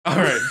All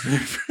right.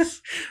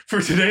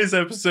 For today's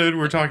episode,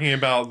 we're talking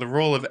about the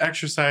role of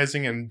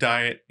exercising and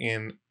diet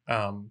in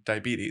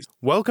diabetes.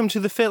 Welcome to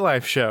the Fit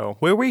Life Show,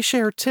 where we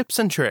share tips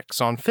and tricks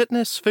on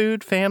fitness,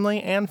 food,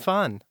 family, and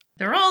fun.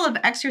 The role of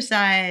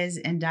exercise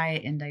and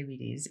diet in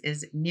diabetes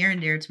is near and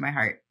dear to my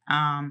heart.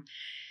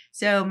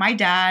 So my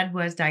dad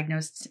was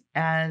diagnosed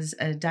as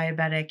a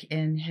diabetic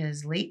in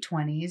his late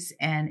 20s,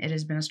 and it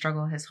has been a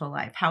struggle his whole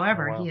life.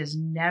 However, He has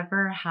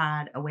never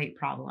had a weight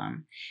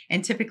problem.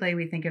 And typically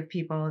we think of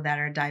people that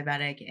are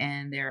diabetic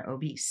and they're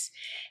obese.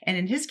 And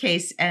in his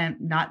case, and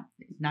not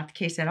the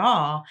case at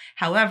all.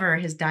 However,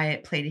 his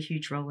diet played a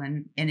huge role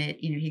in it.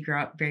 You know, he grew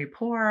up very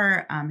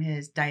poor.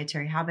 His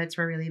dietary habits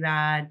were really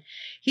bad.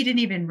 He didn't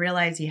even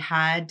realize he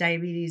had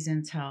diabetes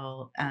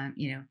until,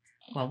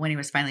 when he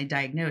was finally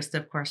diagnosed,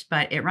 of course,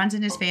 but it runs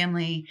in his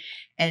family.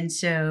 And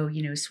so,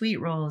 sweet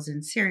rolls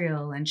and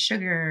cereal and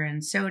sugar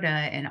and soda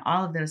and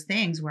all of those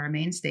things were a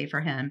mainstay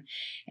for him.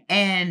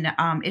 And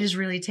it has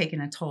really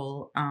taken a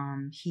toll.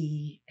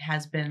 He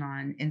has been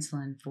on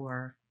insulin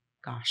for,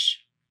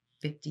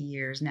 50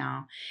 years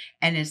now,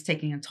 and it's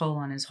taking a toll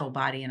on his whole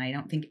body. And I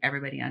don't think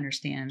everybody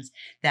understands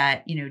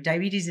that,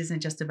 diabetes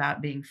isn't just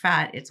about being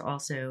fat. It's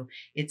also,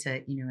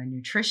 a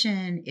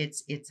nutrition,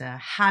 it's a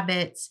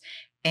habits,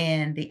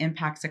 and the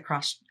impacts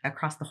across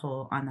the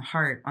whole, on the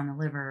heart, on the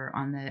liver,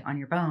 on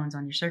your bones,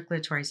 on your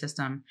circulatory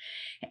system.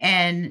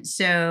 And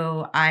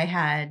so I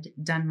had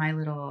done my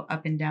little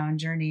up and down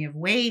journey of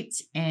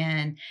weight,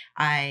 and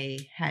I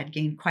had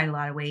gained quite a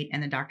lot of weight.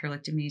 And the doctor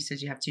looked at me and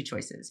says, you have two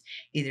choices: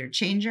 either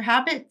change your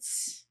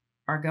habits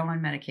or go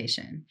on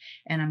medication.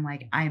 And I'm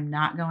like, I am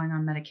not going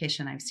on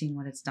medication. I've seen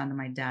what it's done to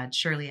my dad.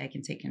 Surely I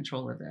can take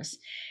control of this.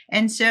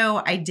 And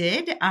so I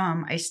did.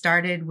 I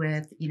started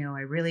with,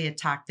 I really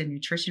attacked the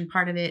nutrition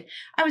part of it.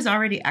 I was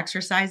already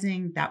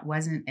exercising. That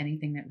wasn't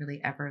anything that really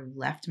ever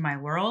left my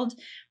world,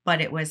 but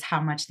it was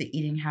how much the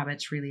eating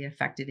habits really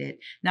affected it.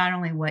 Not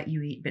only what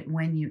you eat, but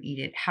when you eat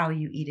it, how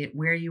you eat it,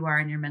 where you are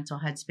in your mental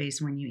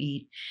headspace when you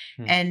eat.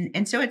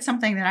 And so it's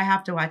something that I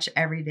have to watch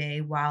every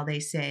day. While they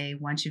say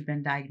once you've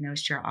been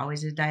diagnosed, you're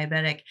always a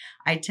diabetic,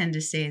 I tend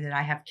to say that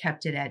I have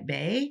kept it at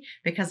bay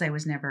because I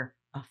was never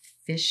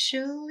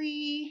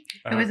officially.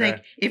 It was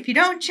like, if you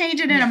don't change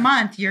it in a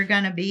month, you're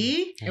going to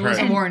be. It was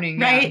a warning.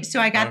 Right. Yeah. So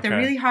I got the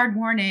really hard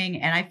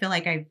warning, and I feel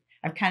like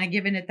I've kind of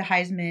given it the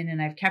Heisman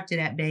and I've kept it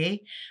at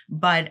bay,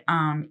 but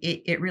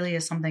it really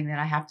is something that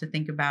I have to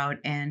think about.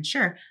 And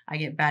sure, I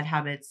get bad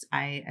habits.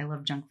 I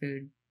love junk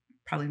food,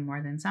 probably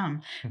more than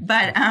some,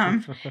 but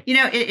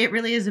it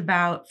really is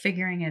about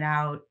figuring it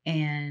out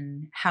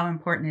and how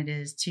important it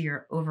is to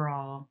your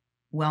overall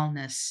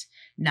wellness,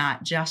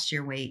 not just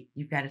your weight.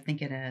 You've got to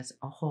think it as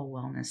a whole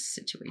wellness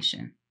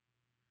situation.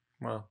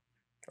 Well,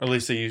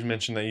 Elisa, you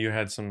mentioned that you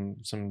had some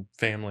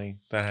family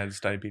that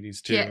has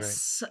diabetes too,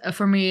 yes, right?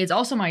 For me, it's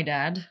also my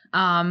dad.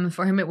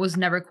 For him, it was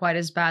never quite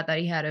as bad that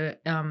he had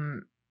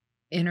had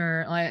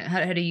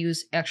to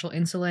use actual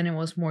insulin. It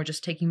was more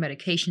just taking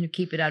medication to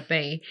keep it at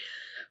bay.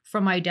 For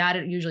my dad,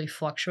 it usually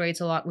fluctuates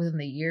a lot within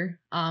the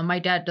year. My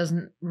dad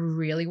doesn't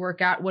really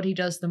work out. What he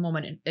does the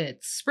moment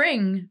it's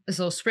spring,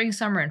 so spring,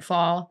 summer, and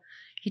fall,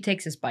 he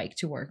takes his bike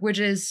to work, which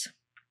is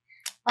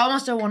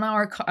almost a 1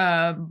 hour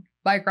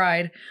bike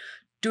ride,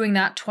 doing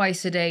that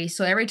twice a day.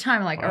 So every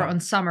time, or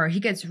on summer, he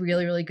gets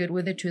really, really good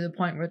with it, to the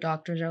point where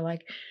doctors are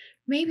like,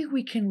 maybe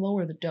we can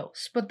lower the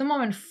dose. But the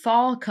moment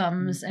fall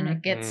comes and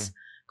it gets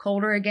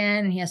colder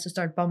again, and he has to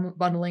start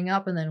bundling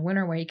up, and then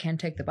winter where he can't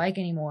take the bike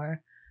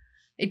anymore,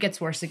 it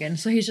gets worse again.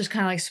 So he's just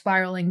kind of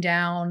spiraling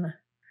down.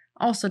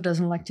 Also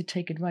doesn't like to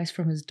take advice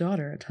from his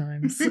daughter at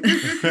times.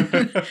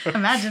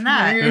 Imagine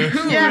that.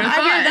 Yeah,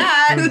 I hear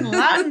that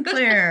loud and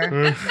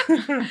clear.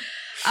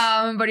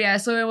 But yeah,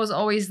 so it was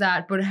always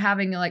that. But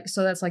having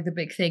so that's the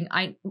big thing.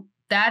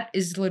 That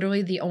is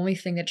literally the only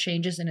thing that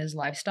changes in his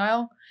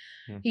lifestyle.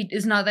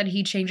 It's not that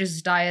he changes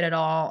his diet at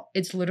all.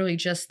 It's literally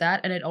just that,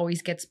 and it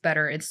always gets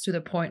better. It's to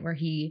the point where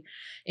he,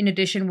 in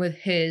addition with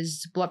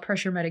his blood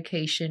pressure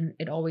medication,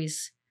 it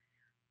always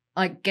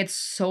gets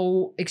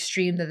so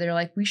extreme that they're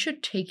like, we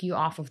should take you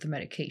off of the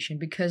medication,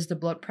 because the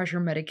blood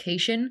pressure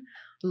medication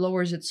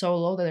lowers it so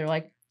low that they're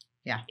like,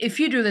 yeah, if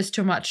you do this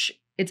too much,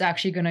 it's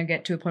actually going to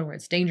get to a point where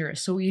it's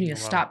dangerous. So you need to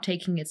stop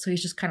taking it. So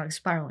he's just kind of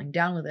spiraling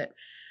down with it.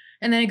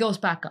 And then it goes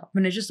back up,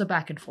 and it's just a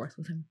back and forth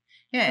with him.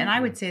 Yeah, and I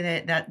would say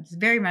that that's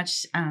very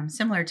much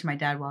similar to my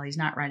dad. While he's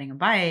not riding a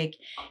bike,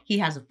 he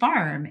has a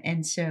farm,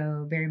 and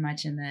so very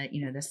much in the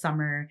the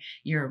summer,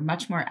 you're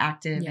much more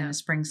active in the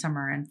spring,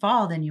 summer, and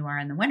fall than you are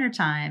in the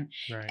wintertime.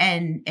 Right.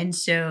 And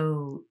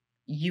so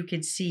you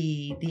could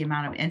see the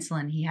amount of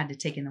insulin he had to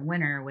take in the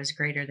winter was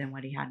greater than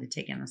what he had to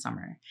take in the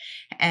summer.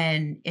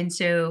 And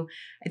so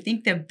I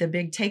think the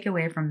big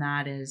takeaway from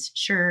that is,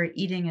 sure,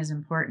 eating is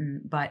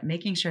important, but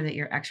making sure that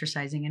you're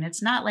exercising. And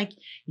it's not like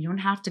you don't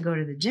have to go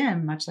to the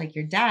gym, much like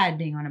your dad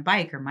being on a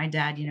bike, or my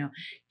dad,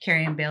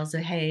 carrying bales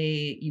of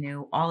hay,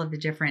 all of the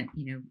different,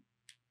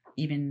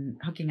 even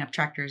hooking up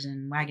tractors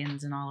and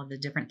wagons and all of the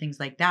different things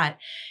like that.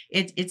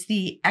 It's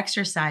the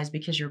exercise,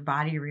 because your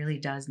body really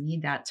does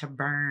need that to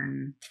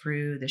burn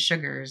through the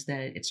sugars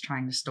that it's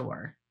trying to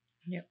store.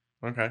 Yep.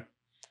 Okay.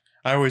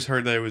 I always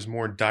heard that it was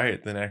more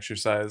diet than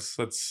exercise.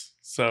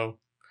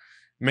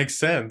 Makes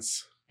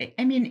sense.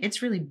 I mean,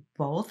 it's really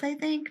both, I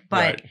think,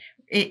 but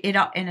it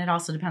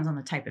also depends on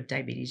the type of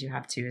diabetes you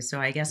have too. So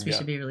I guess we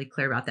should be really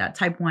clear about that.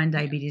 Type 1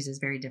 diabetes is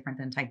very different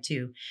than type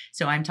 2.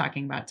 So I'm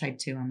talking about type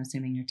 2. I'm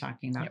assuming you're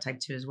talking about type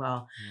 2 as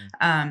well.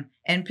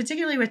 And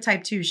particularly with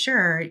type 2,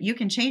 sure, you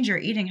can change your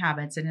eating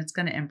habits and it's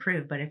going to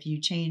improve. But if you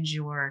change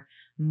your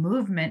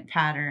movement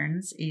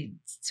patterns,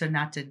 so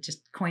not to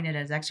just coin it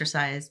as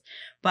exercise,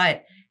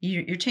 but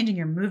you're changing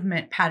your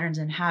movement patterns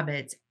and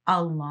habits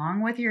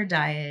along with your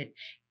diet,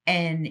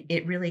 and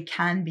it really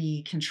can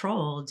be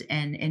controlled.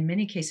 And in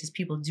many cases,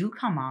 people do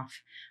come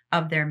off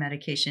of their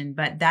medication,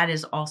 but that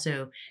is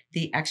also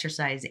the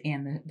exercise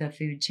and the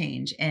food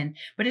change.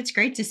 But it's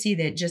great to see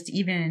that just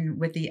even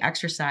with the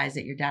exercise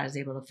that your dad is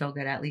able to feel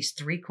good at least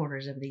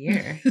 3/4 of the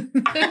year.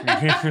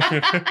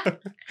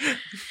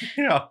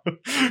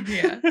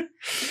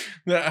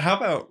 Yeah. How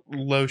about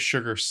low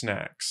sugar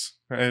snacks?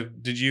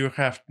 Did you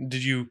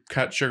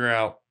cut sugar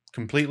out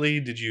completely?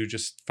 Did you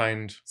just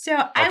find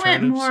I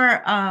went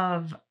more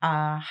of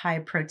a high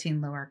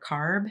protein, lower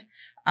carb.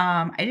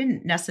 I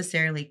didn't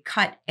necessarily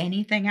cut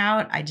anything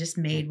out. I just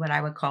made what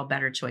I would call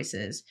better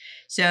choices.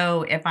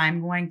 So if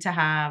I'm going to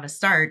have a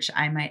starch,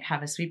 I might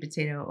have a sweet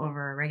potato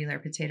over a regular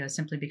potato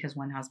simply because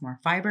one has more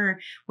fiber,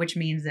 which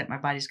means that my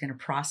body's going to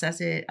process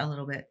it a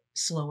little bit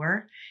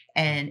slower,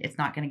 and it's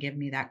not going to give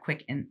me that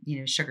quick and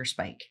sugar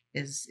spike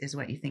is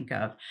what you think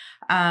of.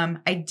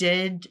 I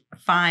did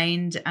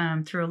find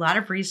through a lot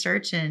of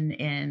research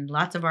and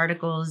lots of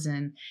articles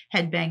and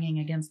head banging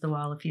against the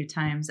wall a few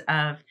times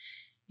of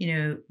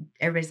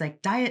everybody's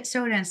like diet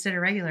soda instead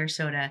of regular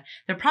soda.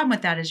 The problem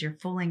with that is you're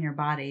fooling your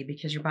body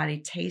because your body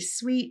tastes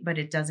sweet, but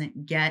it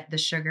doesn't get the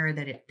sugar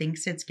that it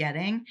thinks it's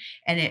getting.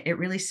 And it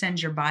really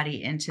sends your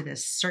body into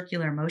this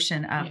circular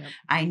motion of,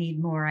 I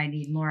need more, I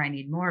need more, I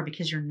need more,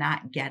 because you're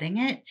not getting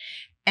it.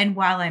 And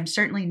while I'm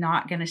certainly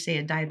not going to say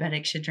a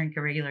diabetic should drink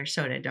a regular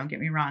soda, don't get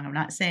me wrong, I'm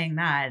not saying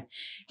that.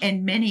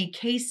 In many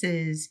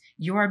cases,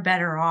 you're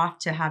better off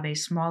to have a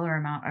smaller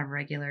amount of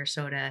regular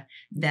soda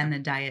than the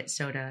diet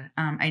soda.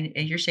 And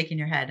you're shaking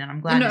your head, and I'm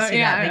glad to see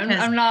that.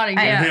 Because I'm nodding.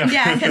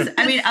 Because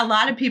I mean, a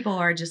lot of people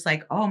are just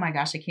like, oh my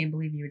gosh, I can't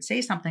believe you would say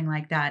something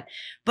like that.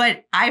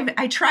 But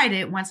I tried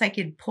it once I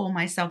could pull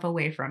myself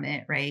away from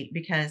it, right?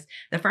 Because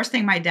the first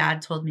thing my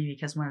dad told me,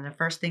 because one of the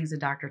first things the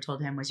doctor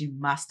told him was, you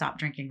must stop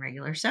drinking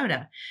regular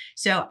soda.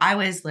 So I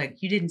was like,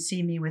 you didn't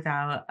see me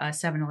without a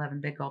 7-Eleven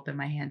Big Gulp in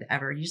my hand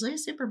ever. Usually a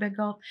super big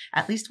gulp,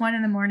 at least one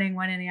in the morning,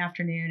 one in the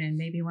afternoon, and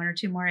maybe 1 or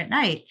 2 more at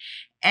night.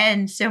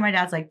 And so my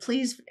dad's like,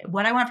 please,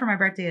 what I want for my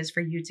birthday is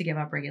for you to give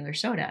up regular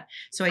soda.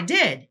 So I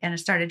did. And I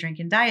started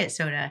drinking diet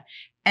soda.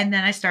 And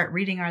then I start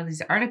reading all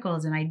these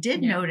articles, and I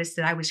did notice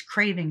that I was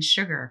craving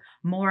sugar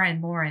more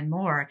and more and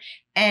more.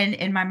 And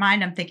in my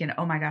mind, I'm thinking,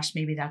 oh my gosh,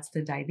 maybe that's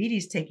the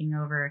diabetes taking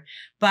over.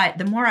 But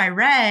the more I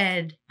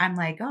read, I'm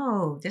like,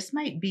 oh, this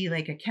might be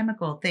like a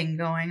chemical thing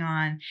going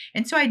on.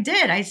 And so I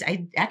did.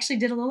 I actually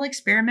did a little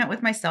experiment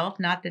with myself.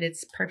 Not that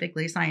it's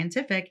perfectly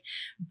scientific,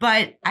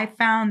 but I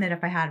found that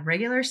if I had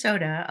regular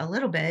soda a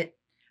little bit,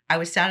 I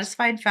was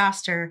satisfied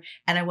faster,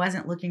 and I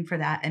wasn't looking for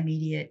that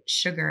immediate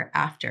sugar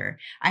after.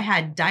 I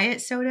had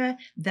diet soda,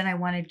 then I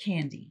wanted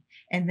candy.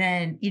 And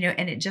then,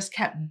 and it just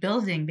kept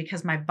building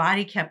because my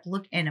body kept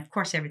looking, and of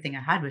course, everything I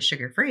had was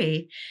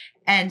sugar-free.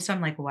 And so I'm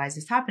like, well, why is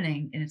this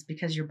happening? And it's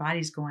because your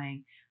body's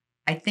going,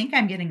 I think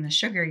I'm getting the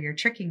sugar. You're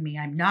tricking me.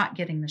 I'm not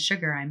getting the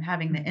sugar. I'm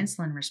having the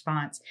insulin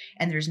response,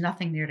 and there's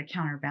nothing there to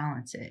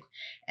counterbalance it.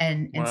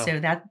 And so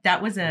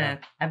that was a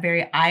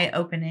very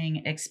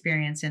eye-opening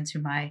experience into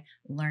my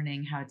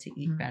learning how to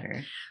eat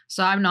better.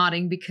 So I'm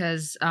nodding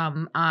because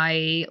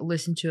I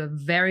listened to a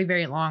very,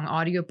 very long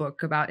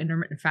audiobook about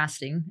intermittent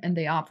fasting, and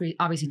they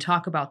obviously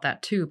talk about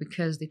that too,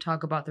 because they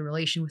talk about the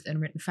relation with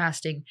intermittent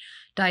fasting,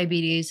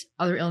 diabetes,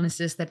 other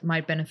illnesses that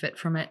might benefit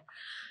from it.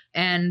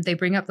 And they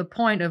bring up the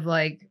point of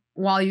like,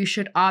 while you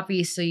should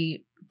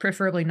obviously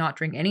preferably not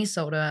drink any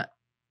soda,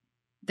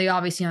 they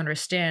obviously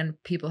understand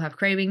people have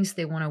cravings.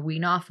 They want to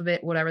wean off of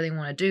it, whatever they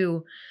want to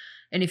do.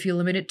 And if you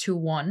limit it to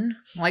one,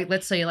 like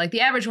let's say like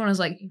the average one is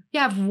like, you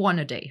have one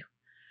a day.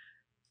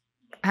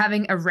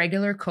 Having a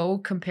regular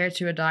Coke compared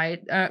to a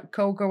diet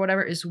Coke or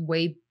whatever is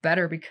way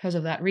better because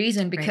of that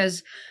reason,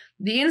 because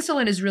the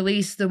insulin is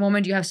released the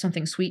moment you have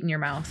something sweet in your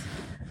mouth,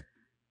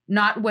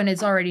 not when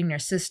it's already in your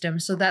system.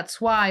 So that's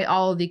why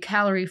all the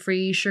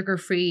calorie-free,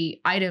 sugar-free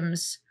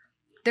items,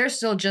 they're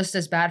still just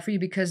as bad for you,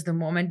 because the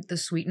moment the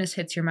sweetness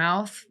hits your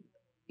mouth,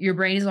 your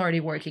brain is already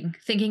working,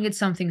 thinking it's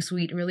something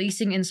sweet,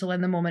 releasing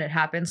insulin the moment it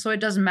happens. So it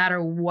doesn't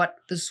matter what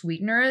the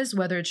sweetener is,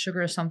 whether it's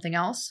sugar or something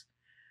else.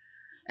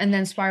 And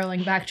then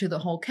spiraling back to the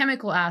whole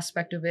chemical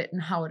aspect of it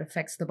and how it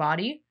affects the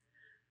body.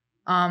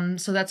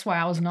 So that's why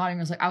I was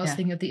nodding. I was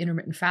thinking of the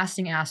intermittent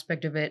fasting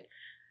aspect of it.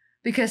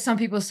 Because some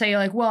people say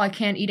like, well, I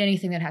can't eat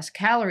anything that has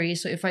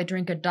calories. So if I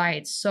drink a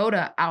diet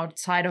soda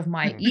outside of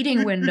my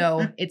eating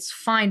window, it's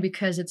fine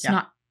because it's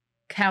not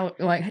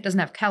it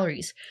doesn't have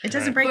calories. It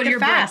doesn't break the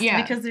fast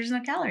because there's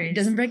no calories. It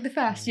doesn't break the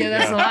fast. Yeah,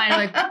 that's the line.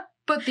 Like,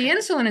 But the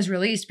insulin is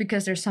released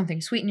because there's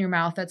something sweet in your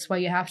mouth. That's why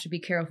you have to be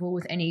careful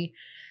with any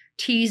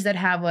teas that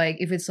have like,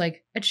 if it's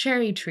like a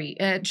cherry treat.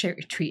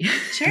 Cherry trees.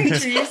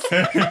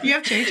 You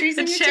have cherry trees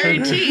in your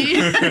cherry tea?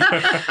 tea.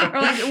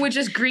 Or like with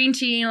just green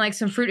tea and like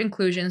some fruit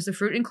inclusions. The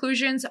fruit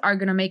inclusions are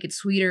going to make it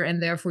sweeter,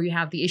 and therefore you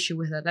have the issue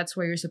with it. That's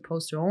why you're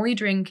supposed to only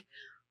drink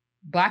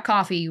black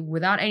coffee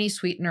without any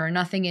sweetener,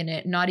 nothing in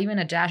it, not even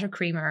a dash of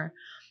creamer,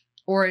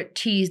 or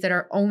teas that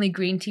are only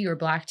green tea or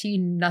black tea,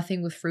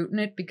 nothing with fruit in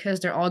it, because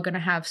they're all going to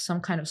have some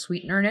kind of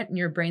sweetener in it, and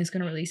your brain's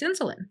going to release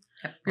insulin.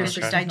 Because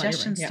your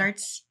digestion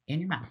starts in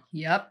your mouth.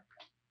 Yep.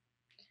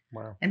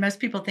 Wow. And most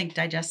people think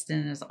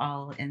digestion is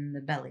all in the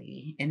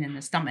belly and in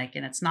the stomach,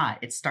 and it's not.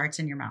 It starts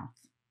in your mouth.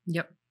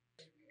 Yep.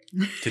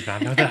 Did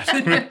not know that.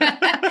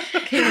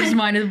 Kayla's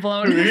mind is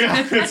blown.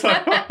 Yeah,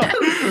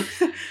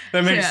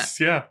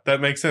 that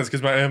makes sense,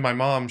 because my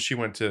mom, she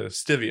went to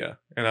stevia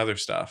and other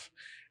stuff,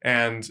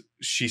 and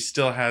she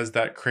still has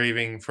that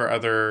craving for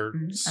other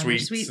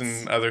sweets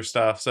and other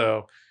stuff.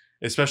 So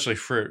especially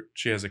fruit,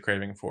 she has a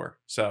craving for.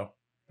 So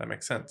that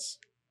makes sense.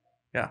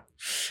 Yeah.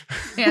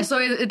 Yeah. So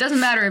it doesn't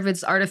matter if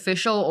it's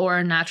artificial or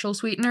a natural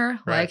sweetener,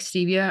 Right. like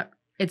stevia.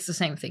 It's the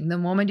same thing. The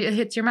moment it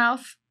hits your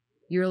mouth,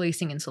 you're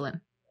releasing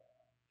insulin.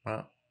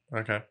 Wow.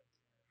 Okay.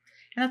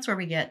 And that's where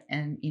we get,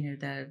 and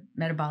the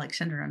metabolic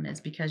syndrome is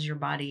because your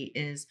body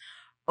is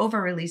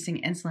over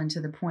releasing insulin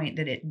to the point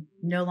that it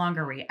no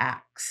longer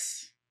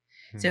reacts.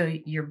 So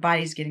your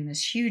body's getting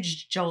this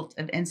huge jolt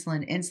of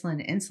insulin.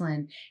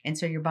 And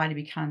so your body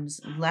becomes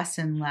less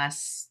and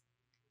less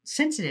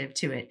sensitive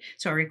to it.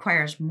 So it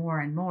requires more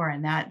and more.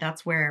 And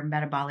that's where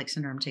metabolic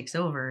syndrome takes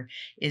over,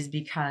 is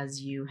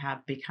because you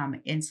have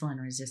become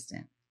insulin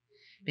resistant,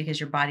 because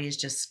your body is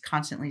just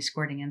constantly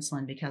squirting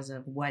insulin because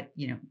of what,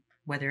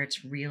 whether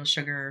it's real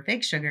sugar or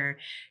fake sugar,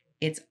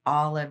 it's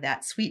all of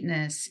that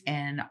sweetness.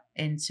 And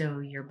so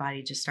your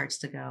body just starts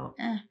to go,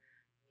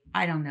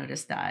 I don't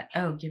notice that.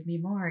 Oh, give me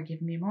more,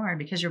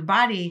 because your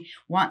body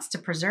wants to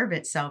preserve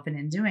itself. And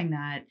in doing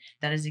that,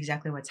 that is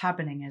exactly what's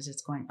happening, is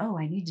it's going, oh,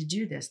 I need to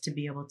do this to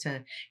be able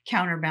to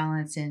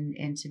counterbalance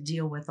and to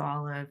deal with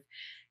all of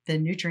the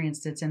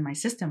nutrients that's in my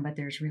system. But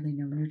there's really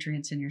no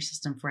nutrients in your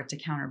system for it to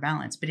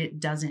counterbalance, but it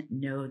doesn't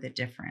know the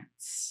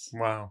difference.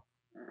 Wow.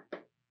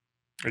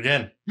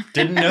 Again,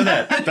 didn't know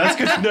that. That's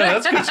good to know.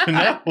 That's good to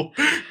know.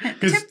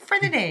 Tip for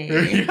the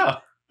day. Yeah.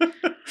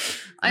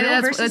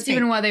 That's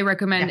even why they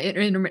recommend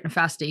intermittent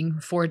fasting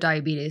for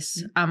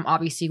diabetes.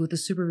 Obviously with the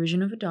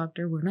supervision of a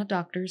doctor. We're not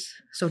doctors,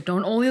 so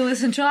don't only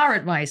listen to our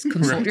advice.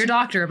 Consult your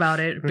doctor about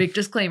it. Big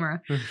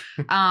disclaimer.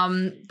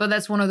 But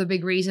that's one of the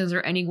big reasons,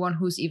 or anyone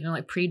who's even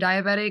like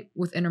pre-diabetic,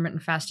 with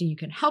intermittent fasting, you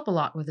can help a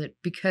lot with it,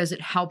 because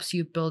it helps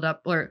you build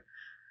up or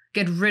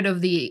get rid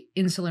of the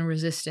insulin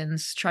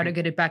resistance, try to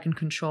get it back in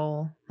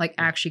control, like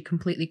actually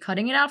completely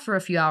cutting it out for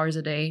a few hours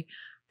a day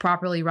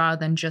properly, rather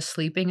than just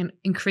sleeping, and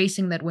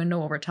increasing that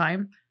window over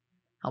time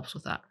helps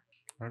with that.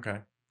 Okay.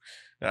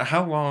 Now,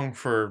 how long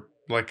for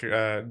like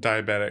a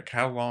diabetic,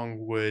 how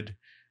long would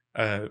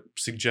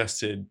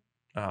suggested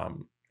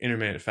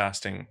intermittent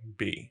fasting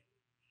be?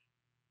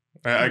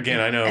 Again,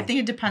 I know I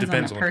think it depends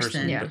on the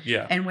person, but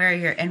yeah. and where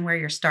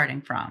you're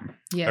starting from.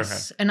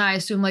 Yes. Okay. And I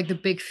assume like the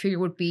big fear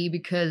would be,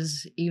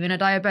 because even a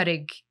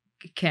diabetic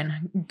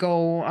can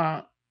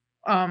go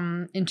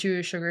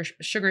into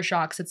sugar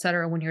shocks,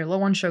 etc., when you're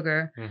low on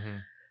sugar. Mm-hmm.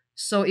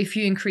 So if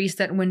you increase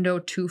that window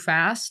too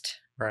fast,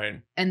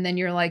 right, and then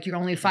you're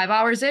only 5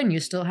 hours in, you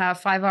still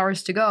have 5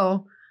 hours to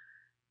go,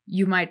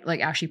 you might like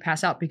actually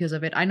pass out because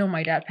of it. I know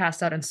my dad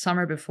passed out in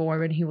summer before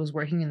when he was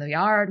working in the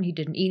yard, and he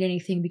didn't eat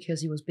anything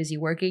because he was busy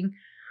working,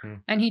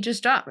 and he just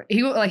stopped.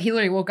 He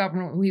literally woke up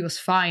and he was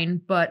fine,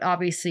 but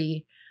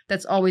obviously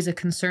that's always a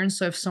concern.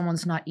 So if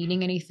someone's not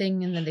eating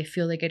anything and then they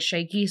feel they get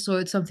shaky, so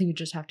it's something you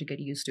just have to get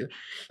used to.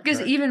 Because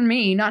even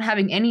me, not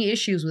having any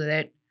issues with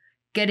it,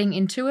 getting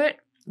into it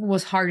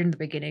was hard in the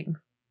beginning.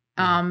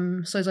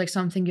 So it's like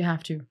something you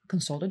have to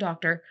consult a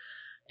doctor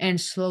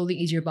and slowly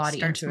ease your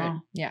body into it.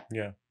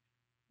 Yeah.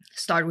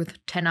 Start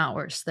with 10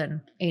 hours,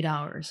 then 8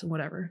 hours,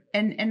 whatever.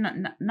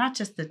 And not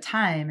just the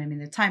time. I mean,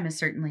 the time is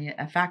certainly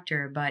a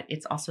factor, but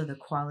it's also the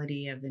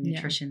quality of the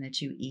nutrition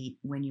that you eat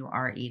when you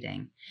are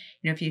eating.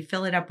 If you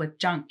fill it up with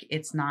junk,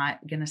 it's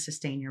not going to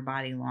sustain your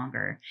body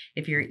longer.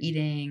 If you're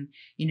eating,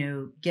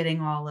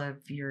 getting all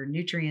of your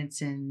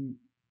nutrients in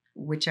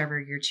whichever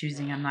you're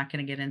choosing. I'm not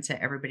going to get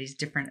into everybody's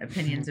different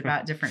opinions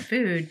about different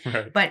food,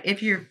 but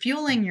if you're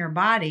fueling your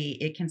body,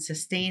 it can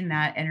sustain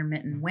that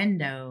intermittent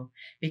window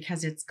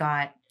because it's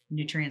got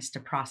nutrients to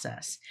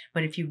process.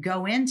 But if you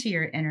go into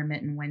your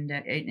intermittent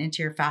window,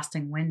 into your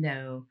fasting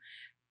window,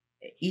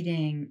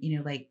 eating,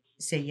 like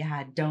say you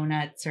had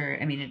donuts, or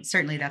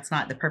certainly that's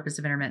not the purpose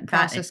of intermittent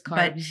fasting.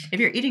 But if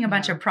you're eating a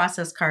bunch of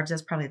processed carbs,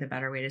 that's probably the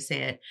better way to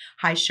say it.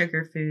 High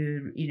sugar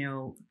food,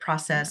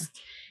 processed.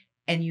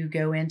 And you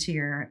go into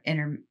your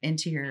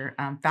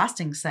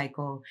fasting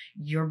cycle,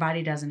 your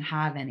body doesn't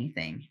have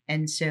anything.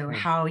 And so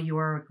how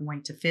you're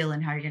going to feel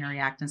and how you're going to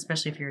react, and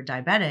especially if you're a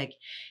diabetic,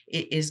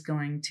 it is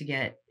going to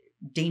get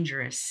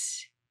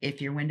dangerous if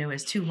your window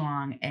is too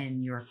long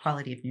and your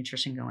quality of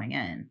nutrition going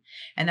in.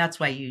 And that's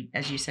why you,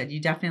 as you said,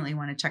 you definitely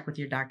want to check with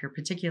your doctor,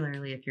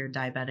 particularly if you're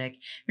diabetic.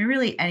 I mean,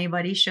 really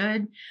anybody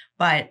should,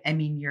 but I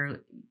mean,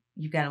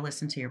 you've got to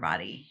listen to your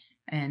body.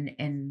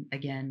 And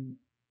again,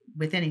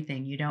 with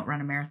anything, you don't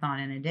run a marathon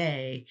in a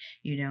day.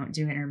 You don't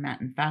do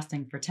intermittent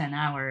fasting for 10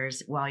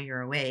 hours while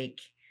you're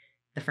awake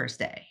the first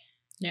day.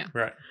 Yeah.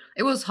 Right.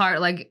 It was hard,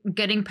 like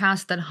getting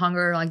past that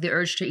hunger, like the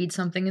urge to eat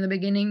something in the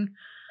beginning.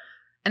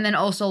 And then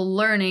also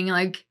learning,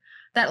 like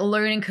that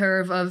learning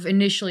curve of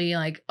initially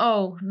like,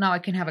 oh, now I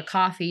can have a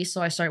coffee.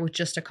 So I start with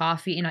just a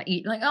coffee and I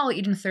eat like, I'll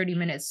eat in 30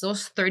 minutes.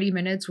 Those 30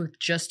 minutes with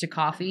just a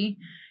coffee,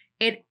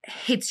 it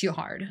hits you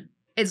hard.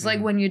 It's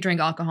like when you drink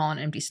alcohol on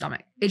an empty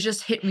stomach. It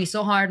just hit me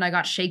so hard and I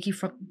got shaky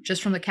from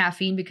the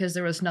caffeine because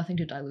there was nothing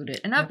to dilute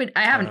it. And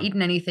I haven't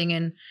eaten anything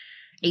in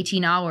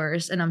 18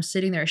 hours and I'm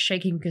sitting there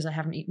shaking because I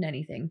haven't eaten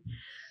anything.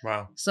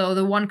 Wow. So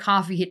the one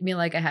coffee hit me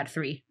like I had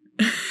 3.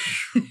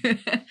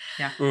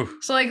 Yeah. Ooh.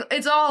 So like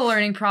it's all a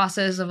learning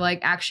process of like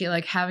actually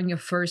like having your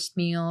first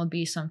meal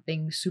be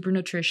something super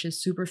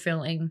nutritious, super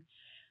filling,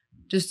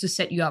 just to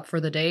set you up for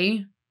the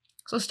day.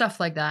 So stuff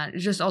like that. It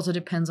just also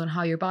depends on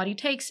how your body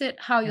takes it,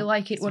 how you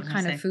like it, what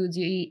kind of foods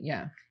you eat.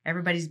 Yeah.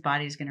 Everybody's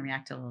body is going to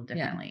react a little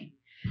differently.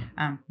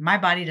 Yeah. My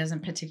body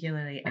doesn't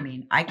particularly, I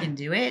mean, I can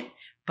do it,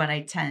 but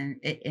it's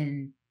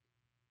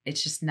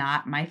just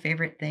not my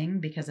favorite thing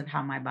because of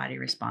how my body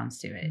responds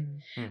to it.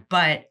 Mm-hmm.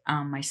 But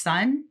my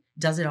son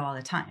does it all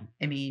the time.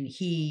 I mean,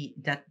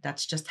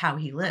 that's just how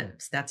he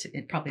lives. That's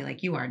it, probably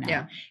like you are now.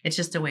 Yeah. It's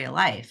just a way of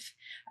life.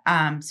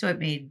 So it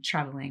made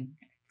traveling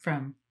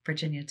from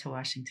Virginia to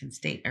Washington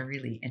State a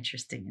really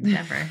interesting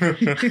endeavor. Oh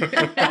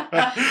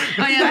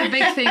yeah, the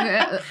big thing.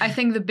 I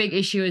think the big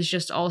issue is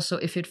just also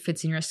if it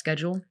fits in your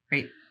schedule.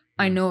 Right.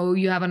 I know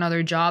you have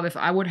another job. If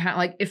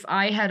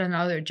I had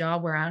another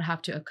job where I'd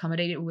have to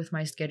accommodate it with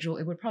my schedule,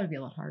 it would probably be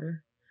a lot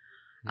harder.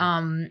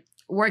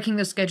 Working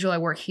the schedule I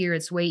work here,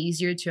 it's way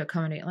easier to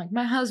accommodate. Like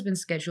my husband's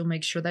schedule,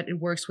 make sure that it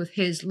works with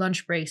his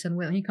lunch breaks and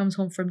when he comes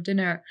home from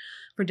dinner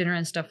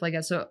and stuff like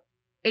that. So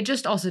it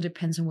just also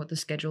depends on what the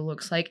schedule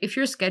looks like. If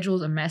your schedule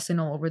is a mess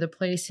and all over the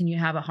place and you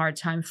have a hard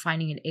time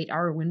finding an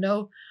 8-hour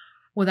window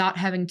without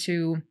having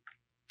to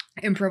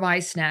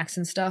improvise snacks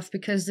and stuff,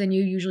 because then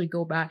you usually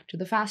go back to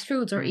the fast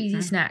foods or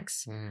easy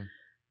snacks.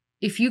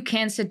 If you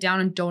can't sit down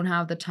and don't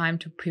have the time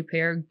to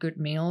prepare good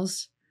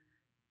meals,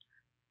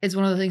 it's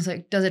one of the things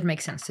like, does it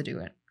make sense to do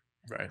it?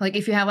 Right. Like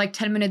if you have like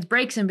 10 minutes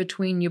breaks in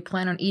between, you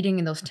plan on eating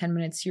in those 10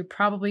 minutes, you're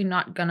probably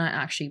not gonna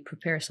actually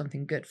prepare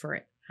something good for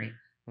it. Right.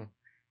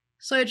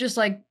 So it's just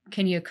like,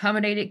 can you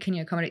accommodate it? Can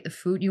you accommodate the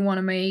food you want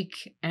to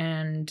make?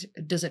 And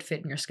does it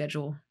fit in your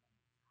schedule?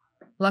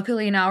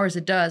 Luckily in ours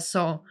it does.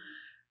 So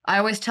I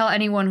always tell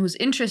anyone who's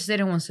interested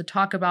and wants to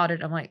talk about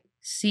it, I'm like,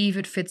 see if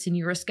it fits in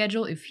your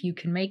schedule. If you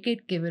can make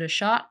it, give it a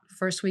shot.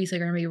 First weeks are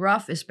going to be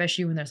rough,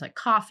 especially when there's like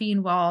coffee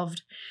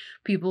involved.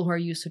 People who are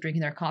used to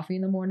drinking their coffee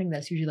in the morning,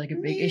 that's usually like a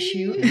big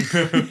issue.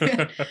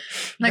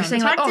 Like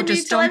saying like, oh,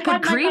 just don't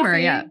put creamer.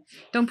 Yeah.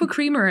 Don't put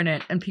creamer in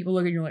it. And people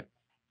look at you like,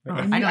 oh,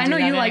 I know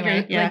you like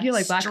anyway. Like you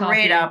like black coffee.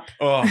 Straight up.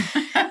 Oh,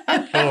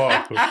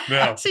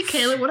 no. See,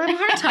 Kayla would have a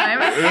hard time.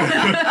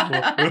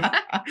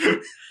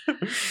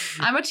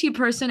 I'm a tea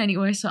person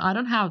anyway, so I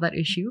don't have that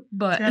issue.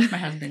 But that's my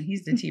husband.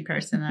 He's the tea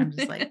person. I'm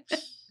just like,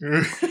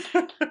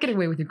 get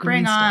away with your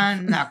green bring stuff.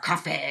 on the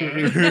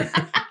coffee.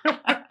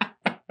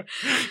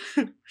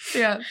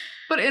 Yeah,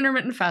 but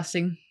intermittent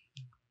fasting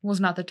was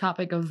not the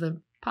topic of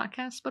the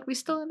podcast, but we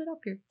still ended up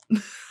here.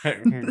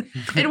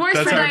 It works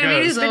for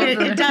diabetes. But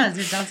it does.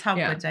 It does help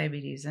with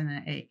diabetes.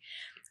 And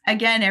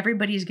again,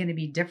 everybody's going to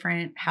be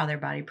different how their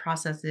body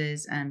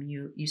processes.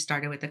 You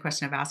started with the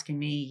question of asking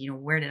me,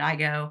 where did I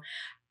go?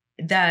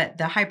 The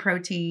high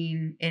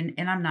protein,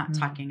 and I'm not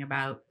talking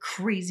about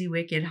crazy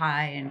wicked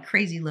high and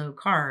crazy low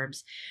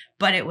carbs,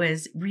 but it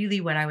was really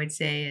what I would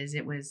say is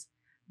it was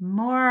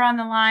more on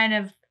the line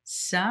of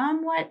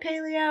somewhat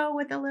paleo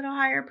with a little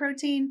higher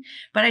protein,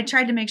 but I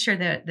tried to make sure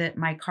that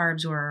my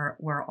carbs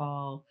were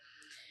all,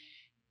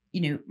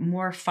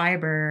 more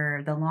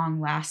fiber, the long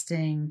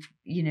lasting,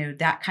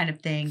 that kind of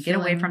thing. Get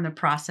away from the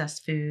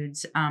processed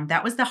foods.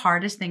 That was the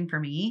hardest thing for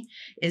me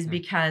is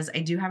because I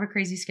do have a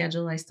crazy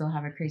schedule. I still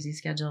have a crazy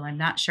schedule. I'm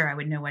not sure I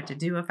would know what to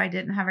do if I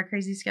didn't have a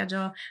crazy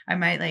schedule. I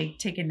might like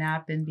take a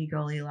nap and be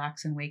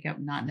Goldilocks and wake up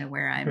and not know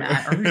where I'm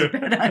at or whose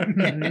bed I'm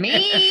in.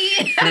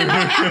 Me.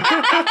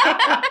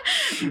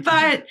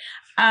 But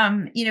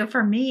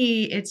for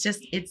me, it's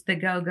the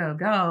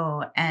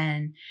go.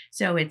 And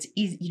so it's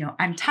easy,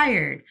 I'm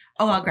tired.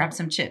 Oh, I'll grab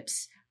some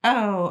chips.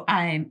 Oh,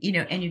 and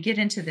you get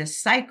into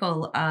this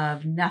cycle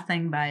of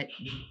nothing but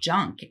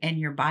junk and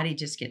your body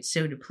just gets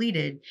so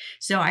depleted.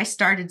 So I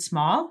started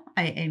small.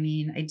 I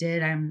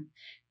did. I'm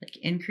like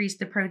increased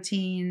the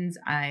proteins.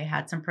 I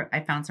had I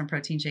found some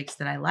protein shakes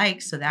that I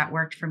like. So that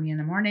worked for me in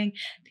the morning.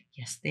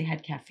 Yes, they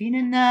had caffeine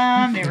in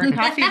them. They were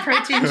coffee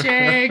protein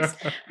shakes.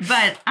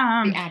 But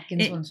The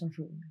Atkins ones on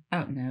food.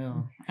 oh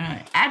no,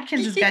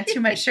 Atkins has got too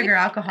much sugar,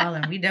 alcohol,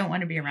 and we don't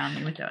want to be around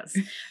me with those.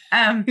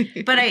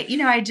 But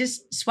I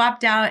just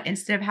swapped out,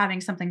 instead of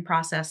having something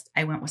processed,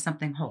 I went with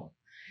something whole.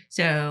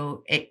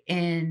 So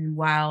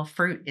while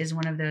fruit is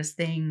one of those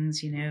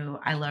things,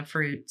 I love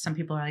fruit. Some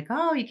people are like,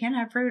 oh, you can't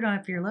have fruit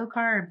if you're low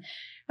carb.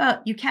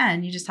 Well, you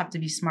can. You just have to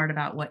be smart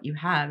about what you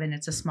have, and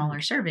it's a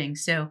smaller serving.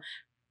 So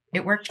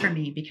it worked for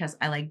me because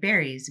I like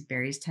berries.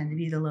 Berries tend to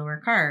be the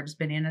lower carbs.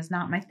 Bananas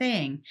not my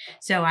thing.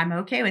 So I'm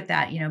okay with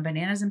that.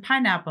 Bananas and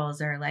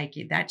pineapples are like,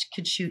 that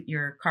could shoot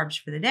your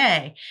carbs for the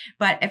day.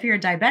 But if you're a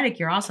diabetic,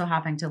 you're also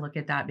having to look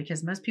at that,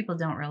 because most people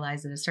don't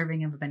realize that a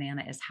serving of a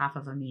banana is half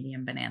of a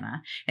medium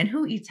banana. And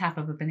who eats half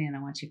of a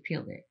banana once you've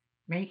peeled it?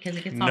 Right? Because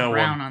it gets all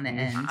brown on the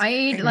end. I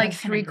ate like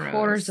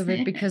 3/4 of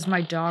it because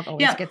my dog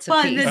always gets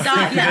a piece. The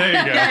dog,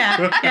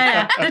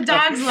 yeah. The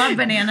dogs love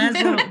bananas.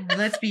 Well,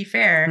 let's be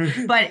fair.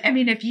 But I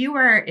mean, if you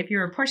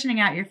were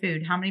portioning out your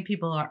food, how many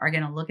people are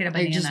going to look at a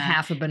banana, just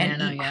half a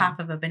banana, and eat half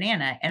of a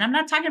banana? And I'm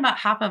not talking about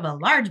half of a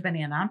large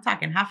banana. I'm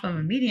talking half of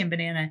a medium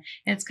banana.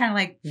 And it's kind of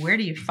like, where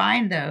do you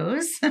find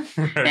those?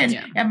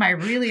 And am I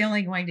really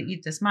only going to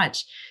eat this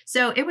much?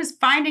 So it was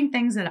finding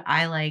things that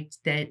I liked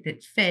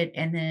that fit,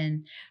 and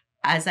then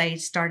as I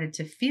started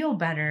to feel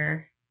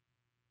better,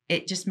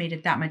 it just made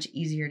it that much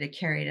easier to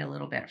carry it a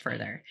little bit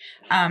further.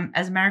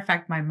 As a matter of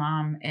fact, my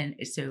mom and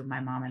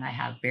I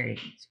have very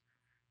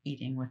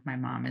eating with my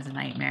mom is a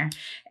nightmare.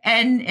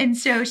 And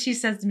so she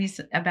says to me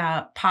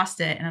about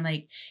pasta, and I'm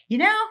like,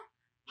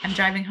 I'm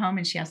driving home,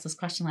 and she asked this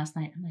question last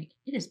night. I'm like,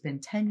 it has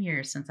been 10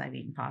 years since I've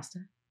eaten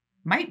pasta.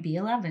 Might be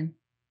 11.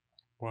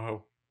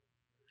 Wow.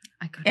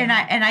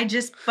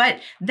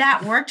 But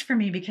that worked for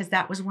me because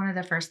that was one of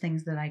the first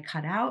things that I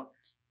cut out.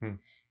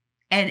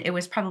 And it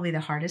was probably the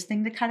hardest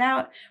thing to cut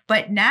out.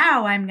 But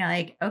now I'm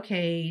like,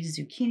 okay,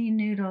 zucchini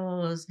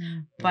noodles,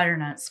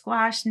 butternut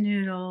squash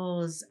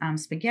noodles,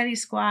 spaghetti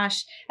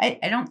squash. I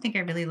don't think I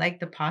really like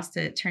the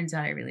pasta. It turns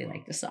out I really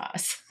like the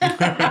sauce. So,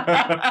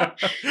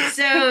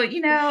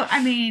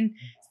 I mean,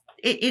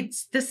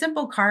 it's the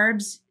simple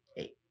carbs.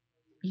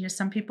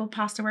 Some people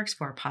pasta works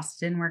for.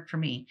 Pasta didn't work for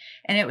me.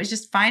 And it was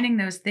just finding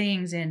those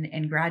things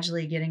and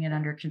gradually getting it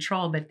under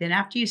control. But then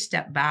after you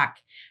step back,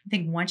 I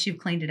think once you've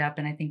cleaned it up,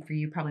 and I think for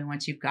you, probably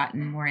once you've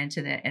gotten more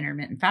into the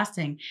intermittent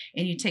fasting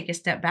and you take a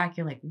step back,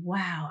 you're like,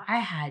 wow, I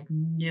had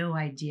no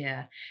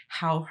idea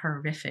how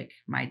horrific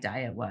my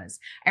diet was.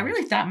 I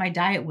really thought my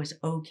diet was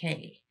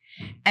okay.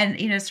 And,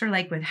 sort of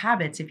like with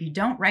habits, if you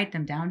don't write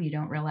them down, you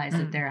don't realize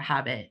that they're a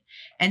habit.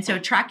 And so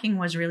tracking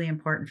was really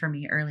important for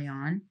me early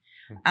on.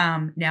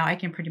 Now I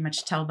can pretty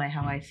much tell by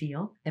how I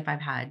feel if I've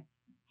had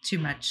too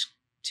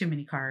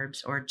many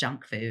carbs or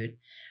junk food.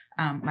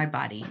 My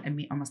body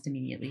almost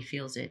immediately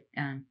feels it.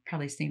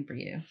 Probably same for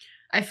you.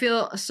 I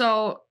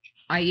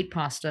eat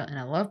pasta and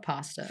I love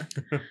pasta,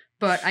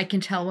 but I can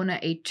tell when I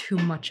ate too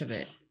much of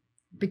it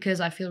because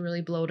I feel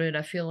really bloated.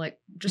 I feel like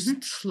just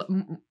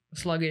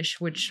sluggish,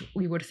 which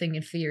we would think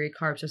in theory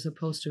carbs are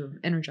supposed to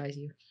energize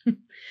you.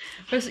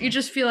 But you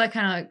just feel like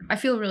I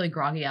feel really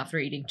groggy after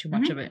eating too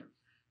much of it.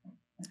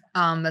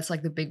 That's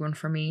like the big one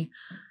for me.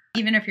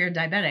 Even if you're a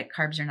diabetic,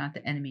 carbs are not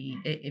the enemy.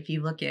 If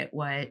you look at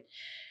what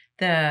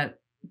the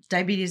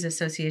Diabetes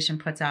Association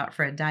puts out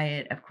for a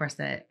diet, of course,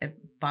 that it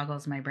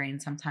boggles my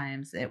brain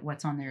sometimes at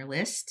what's on their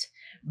list.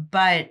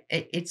 But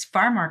it's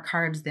far more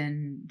carbs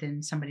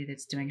than somebody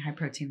that's doing high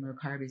protein, low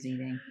carb is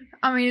eating.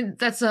 I mean,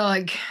 that's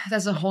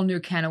a whole new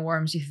can of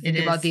worms. You think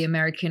about the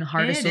American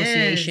Heart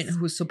Association,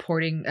 who's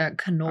supporting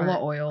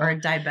canola oil or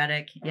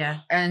diabetic,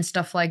 and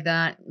stuff like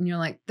that. And you're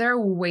like, there are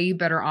way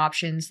better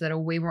options that are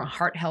way more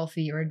heart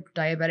healthy or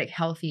diabetic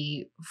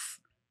healthy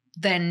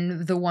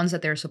than the ones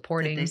that they're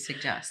supporting. That they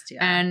suggest,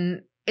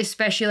 and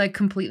especially like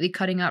completely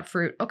cutting out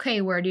fruit.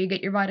 Okay, where do you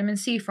get your vitamin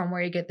C from?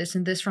 Where you get this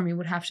and this from? You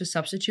would have to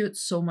substitute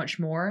so much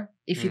more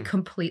if you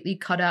completely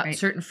cut out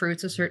certain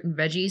fruits or certain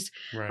veggies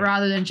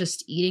rather than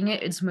just eating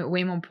it. It's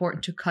way more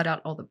important to cut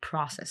out all the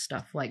processed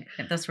stuff. Like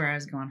that's where I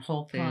was going.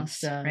 Whole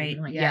foods, pasta, right?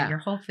 Like, your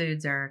whole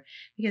foods are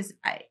because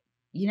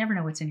you never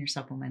know what's in your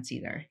supplements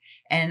either.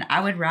 And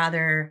I would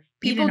rather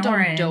people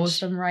don't dose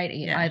them right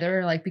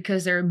either, like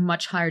because they're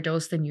much higher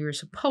dose than you're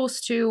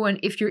supposed to. And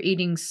if you're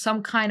eating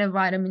some kind of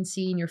vitamin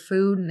C in your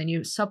food and then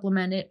you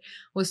supplement it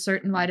with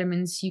certain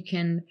vitamins, you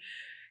can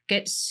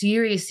get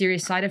serious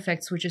side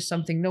effects, which is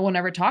something no one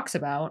ever talks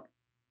about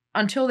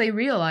until they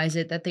realize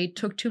that they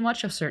took too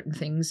much of certain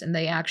things and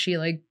they actually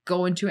like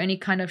go into any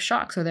kind of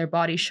shock. So their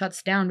body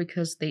shuts down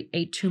because they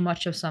ate too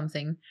much of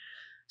something.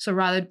 So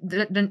rather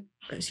than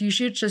you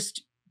should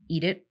just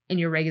eat it in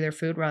your regular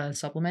food rather than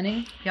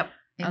supplementing. Yep.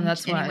 And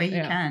that's why any way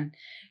you can,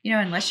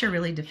 unless you're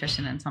really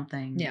deficient in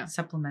something,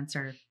 supplements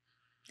are,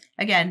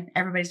 again,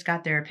 everybody's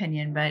got their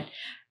opinion, but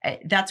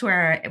that's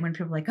where when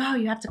people are like, oh,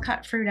 you have to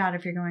cut fruit out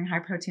if you're going high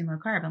protein, low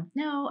carb. I'm,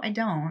 no, I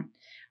don't.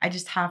 I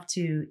just have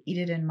to eat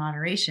it in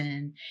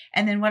moderation.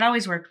 And then what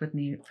always worked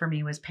for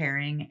me was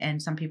pairing.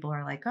 And some people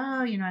are like,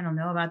 oh, I don't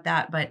know about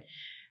that. But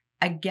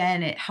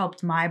again, it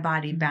helped my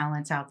body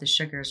balance out the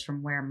sugars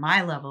from where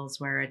my levels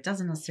were. It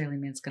doesn't necessarily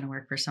mean it's going to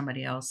work for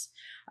somebody else.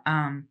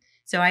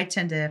 So I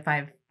tend to, if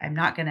I'm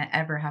not going to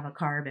ever have a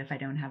carb if I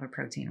don't have a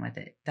protein with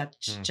it.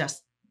 That's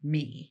just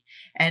me.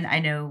 And I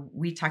know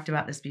we talked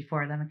about this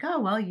before. I'm like, oh,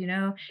 well, you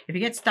know, if you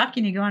get stuck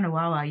and you go into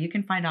Wawa, you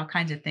can find all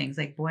kinds of things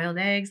like boiled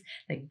eggs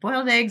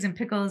and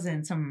pickles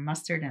and some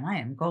mustard, and I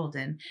am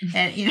golden.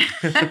 And, you know,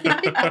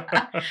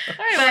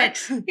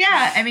 but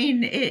yeah, I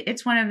mean,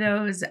 it's one of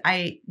those,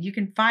 you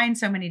can find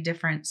so many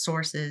different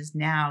sources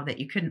now that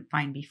you couldn't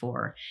find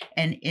before,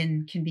 and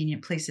in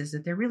convenient places,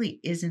 that there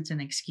really isn't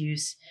an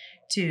excuse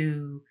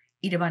to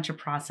eat a bunch of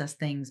processed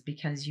things,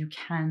 because you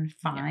can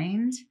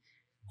find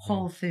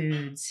whole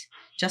foods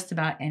just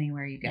about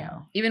anywhere you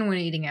go. Even when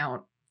eating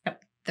out,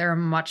 there are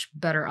much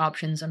better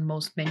options on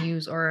most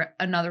menus, or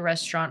another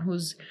restaurant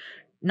who's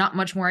not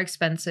much more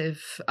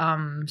expensive.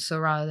 So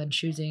rather than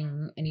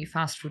choosing any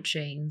fast food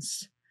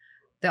chains,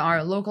 there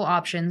are local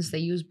options. They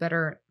use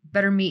better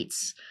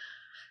meats,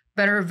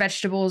 better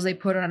vegetables they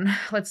put on.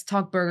 Let's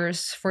talk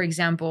burgers, for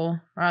example,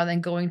 rather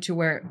than going to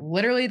where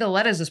literally the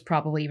lettuce is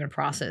probably even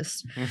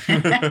processed.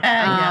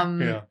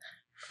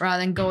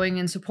 Rather than going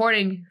and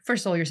supporting,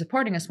 first of all, you're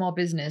supporting a small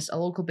business, a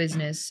local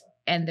business,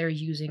 and they're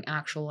using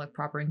actual like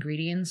proper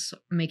ingredients,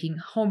 making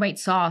homemade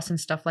sauce and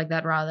stuff like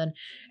that, rather than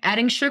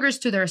adding sugars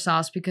to their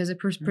sauce because it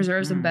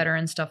preserves them better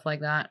and stuff like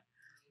that.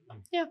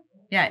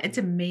 Yeah, it's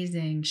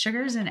amazing.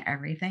 Sugars in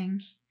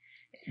everything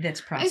that's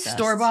processed.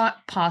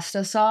 Store-bought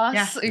pasta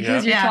sauce,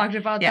 because you talked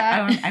about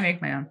that. I make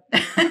my own.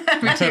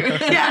 Me too.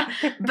 Yeah,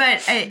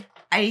 but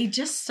I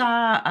just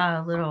saw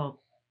a little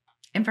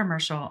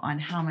infomercial on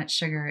how much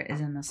sugar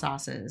is in the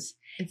sauces.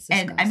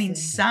 And I mean,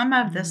 some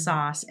of the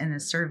sauce in the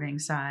serving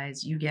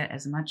size, you get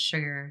as much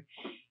sugar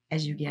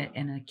as you get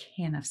in a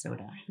can of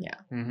soda. Yeah.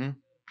 Mm-hmm.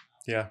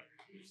 Yeah.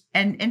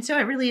 And so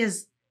it really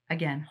is,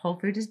 again, whole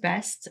food is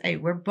best.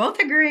 We're both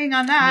agreeing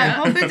on that. Yeah.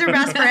 Whole foods are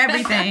best for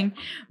everything.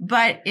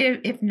 But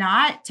if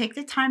not, take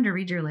the time to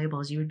read your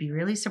labels. You would be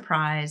really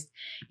surprised.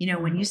 You know,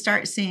 when you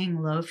start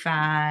seeing low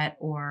fat,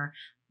 or,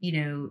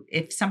 you know,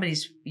 if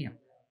somebody's, you know,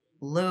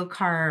 low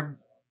carb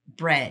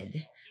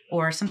bread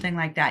or something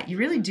like that, you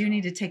really do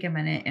need to take a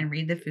minute and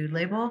read the food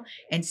label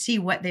and see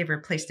what they've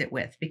replaced it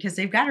with, because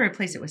they've got to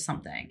replace it with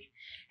something.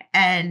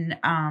 And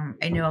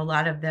I know a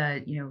lot of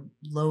the, you know,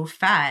 low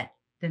fat,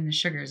 then the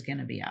sugar is going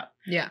to be up.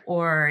 Yeah.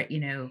 Or,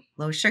 you know,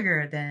 low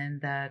sugar, then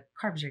the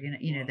carbs are going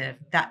to, you know,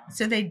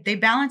 so they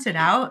balance it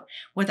out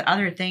with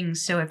other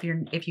things. So if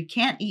you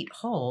can't eat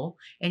whole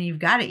and you've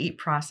got to eat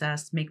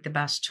processed, make the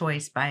best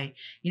choice by,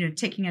 you know,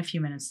 taking a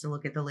few minutes to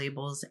look at the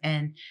labels.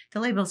 And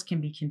the labels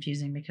can be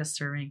confusing because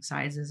serving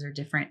sizes are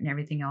different and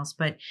everything else,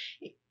 but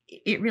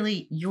it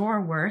really,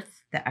 you're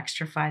worth the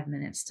extra 5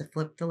 minutes to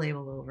flip the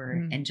label over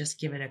and just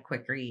give it a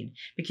quick read,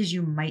 because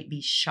you might be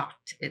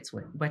shocked it's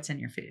what's in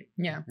your food.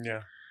 Yeah.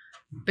 Yeah.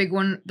 Big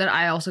one that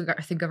I also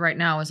think of right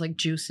now is like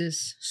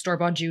juices,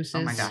 store-bought juices.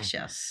 Oh my gosh,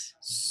 yes.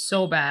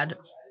 So bad.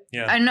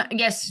 Yeah. And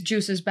yes,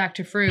 juices, back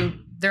to fruit.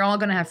 They're all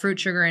going to have fruit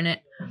sugar in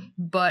it,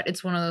 but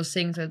it's one of those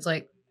things that's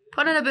like,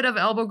 put in a bit of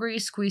elbow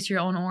grease, squeeze your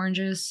own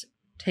oranges,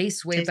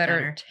 tastes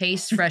better,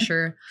 tastes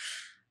fresher.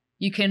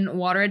 You can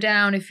water it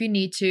down if you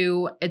need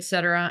to,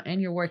 etc.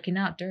 And you're working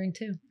out during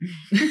too.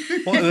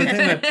 Well,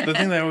 the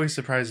thing that always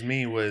surprised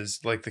me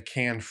was like the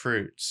canned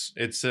fruits.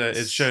 It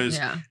shows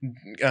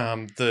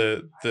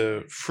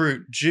the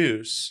fruit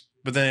juice,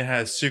 but then it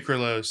has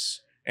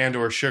sucralose and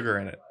or sugar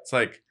in it. It's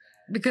like,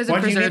 because it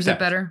preserves it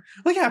better.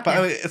 Well, yeah,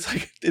 but it's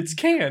like it's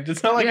canned.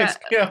 It's not like it's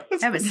yeah.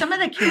 But some of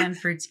the canned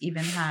fruits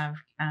even have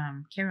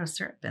Karo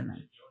syrup in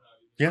them.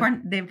 Yeah,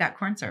 they've got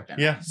corn syrup in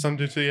them. Yeah, some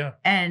do too. Yeah,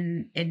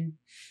 and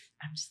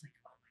I'm just like,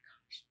 oh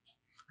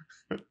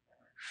my gosh.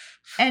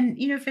 And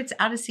you know, if it's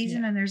out of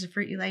season and there's a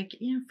fruit you like,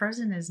 you know,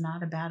 frozen is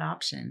not a bad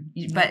option.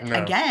 But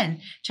again,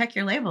 check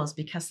your labels,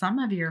 because some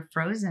of your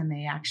frozen,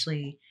 they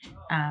actually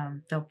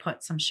they'll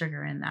put some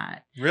sugar in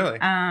that. Really?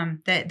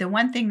 The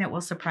one thing that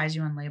will surprise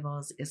you on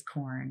labels is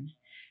corn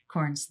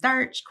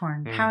starch,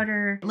 corn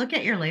powder. Look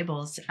at your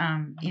labels.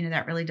 You know,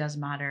 that really does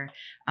matter.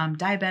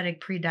 Diabetic,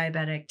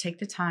 pre-diabetic, take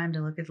the time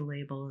to look at the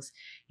labels.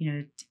 You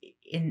know,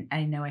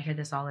 I know I hear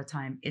this all the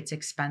time. It's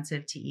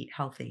expensive to eat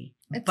healthy,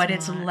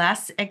 it's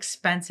less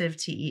expensive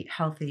to eat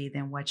healthy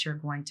than what you're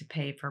going to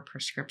pay for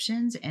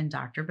prescriptions and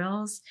doctor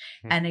bills.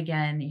 And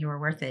again, you're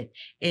worth it.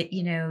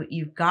 You know,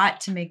 you've got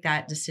to make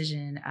that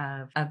decision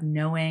of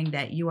knowing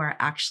that you are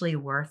actually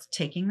worth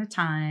taking the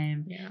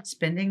time,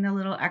 spending the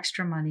little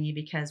extra money,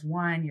 because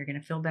one, you're going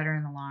to feel better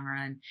in the long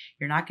run.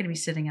 You're not going to be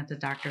sitting at the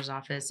doctor's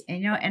office. And,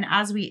 you know, and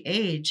as we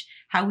age,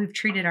 how we've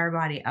treated our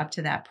body up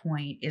to that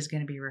point is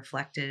going to be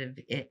reflective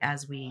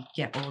as we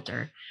get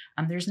older.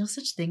 There's no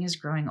such thing as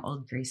growing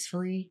old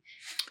gracefully.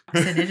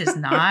 And it is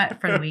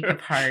not for the weak of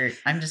heart.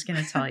 I'm just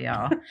going to tell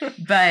y'all.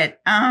 But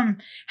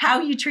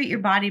how you treat your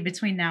body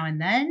between now and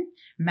then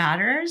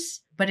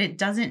matters, but it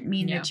doesn't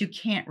mean that you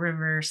can't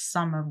reverse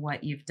some of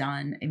what you've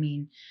done. I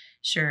mean,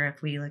 sure,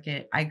 if we look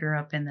at, I grew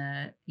up in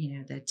the,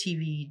 the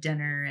TV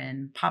dinner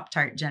and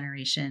Pop-Tart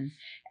generation,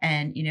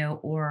 and,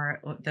 or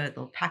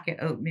the packet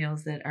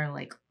oatmeals that are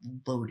like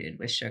loaded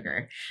with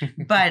sugar.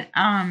 But,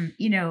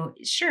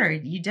 sure,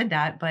 you did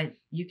that, but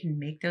you can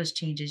make those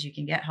changes. You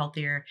can get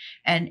healthier,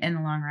 and in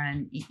the long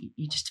run,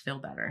 you just feel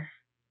better.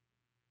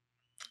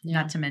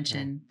 Yeah. Not to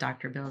mention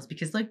doctor bills,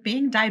 because look,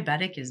 being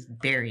diabetic is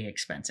very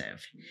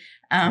expensive.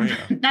 Not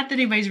that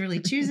anybody's really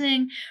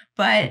choosing,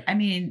 but I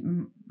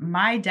mean,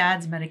 my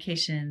dad's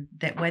medication,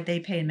 that what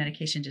they pay in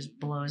medication just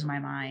blows my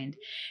mind.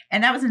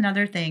 And that was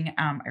another thing.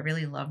 I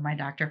really love my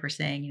doctor for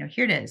saying,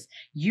 here it is.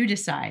 You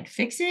decide,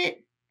 fix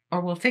it,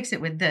 or we'll fix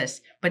it with this.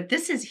 But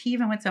he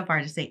even went so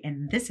far to say,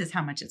 and this is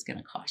how much it's going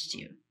to cost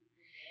you.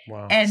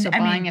 Wow. And so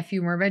buying a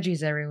few more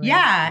veggies every week.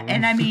 Yeah.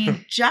 And I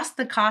mean, just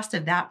the cost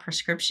of that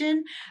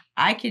prescription,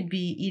 I could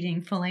be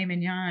eating filet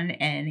mignon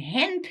and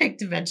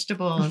hand-picked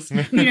vegetables,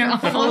 flown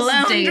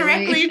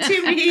directly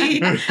to me.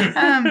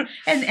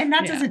 And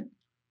that doesn't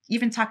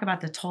even talk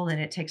about the toll that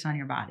it takes on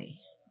your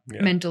body.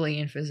 Yeah. Mentally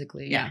and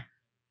physically. Yeah.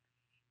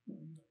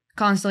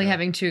 Constantly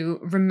having to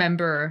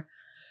remember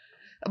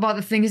about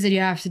the things that you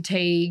have to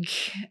take,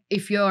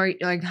 if you're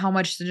like, how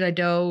much did I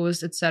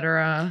dose,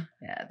 etc.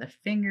 Yeah, the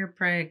finger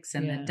pricks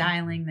and the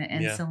dialing, the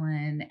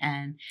insulin,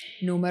 and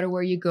no matter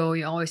where you go,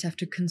 you always have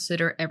to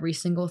consider every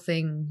single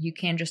thing. You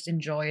can't just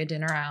enjoy a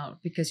dinner out,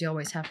 because you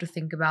always have to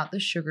think about the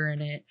sugar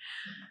in it,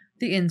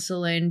 the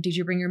insulin. Did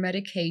you bring your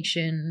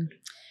medication?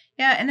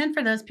 Yeah, and then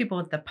for those people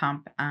with the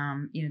pump,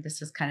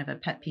 this is kind of a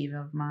pet peeve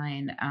of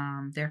mine.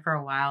 There for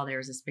a while, there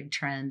was this big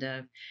trend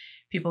of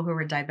people who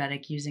were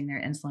diabetic using their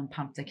insulin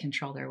pump to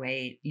control their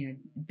weight,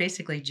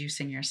 basically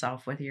juicing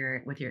yourself with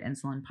your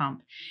insulin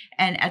pump.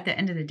 And at the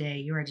end of the day,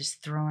 you are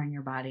just throwing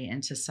your body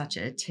into such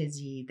a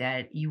tizzy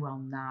that you will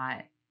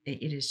not,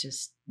 it is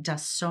just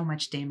does so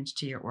much damage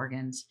to your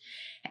organs.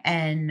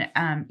 And,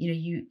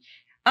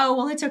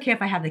 it's okay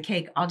if I have the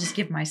cake, I'll just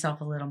give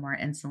myself a little more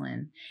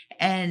insulin.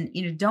 And,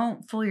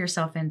 don't fool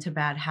yourself into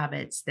bad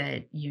habits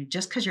that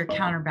just because you're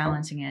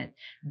counterbalancing it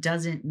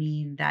doesn't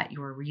mean that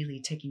you're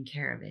really taking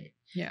care of it.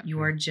 Yeah.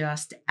 You are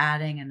just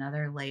adding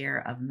another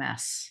layer of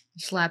mess.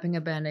 Slapping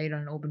a Band-Aid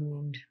on an open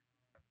wound.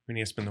 We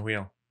need to spin the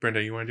wheel.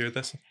 Brenda, you want to do it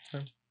this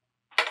time?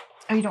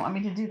 Oh, you don't want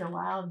me to do the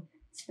wild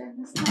spin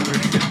this time?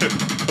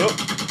 Oh.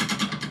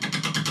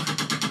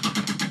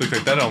 Looked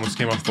like that almost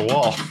came off the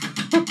wall.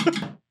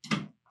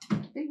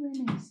 Big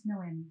winnings, no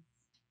wins.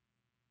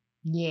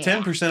 Yeah.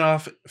 10%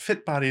 off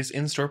Fit Body's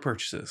in-store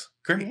purchases.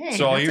 Great. Yay,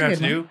 so all you have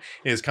to one. do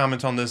is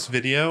comment on this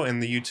video in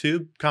the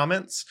YouTube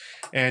comments,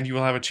 and you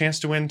will have a chance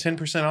to win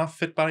 10% off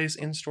Fit Body's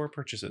in-store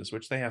purchases,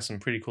 which they have some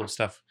pretty cool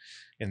stuff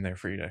in there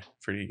for you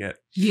to get.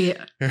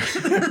 Yeah.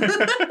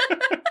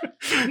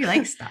 We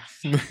like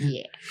stuff.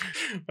 Yeah.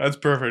 That's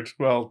perfect.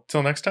 Well,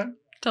 till next time.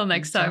 Till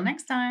next time. Till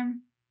next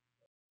time.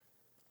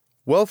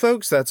 Well,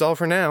 folks, that's all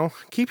for now.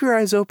 Keep your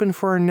eyes open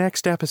for our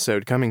next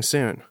episode coming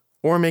soon.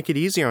 Or make it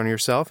easier on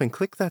yourself and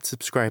click that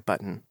subscribe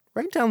button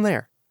right down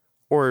there.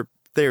 Or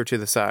there to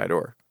the side,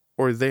 or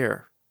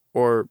there,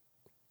 or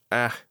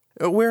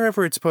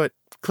wherever it's put,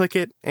 click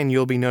it and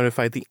you'll be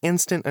notified the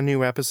instant a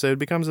new episode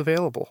becomes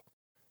available.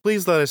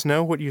 Please let us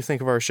know what you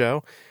think of our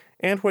show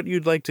and what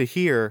you'd like to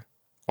hear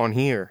on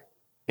here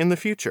in the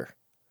future.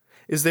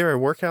 Is there a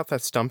workout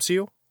that stumps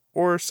you,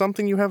 or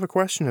something you have a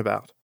question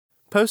about?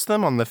 Post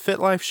them on the Fit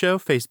Life Show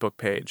Facebook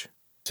page.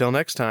 Till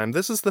next time,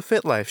 this is the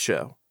Fit Life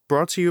Show,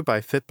 brought to you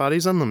by Fit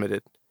Bodies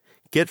Unlimited.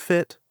 Get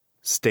fit,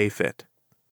 stay fit.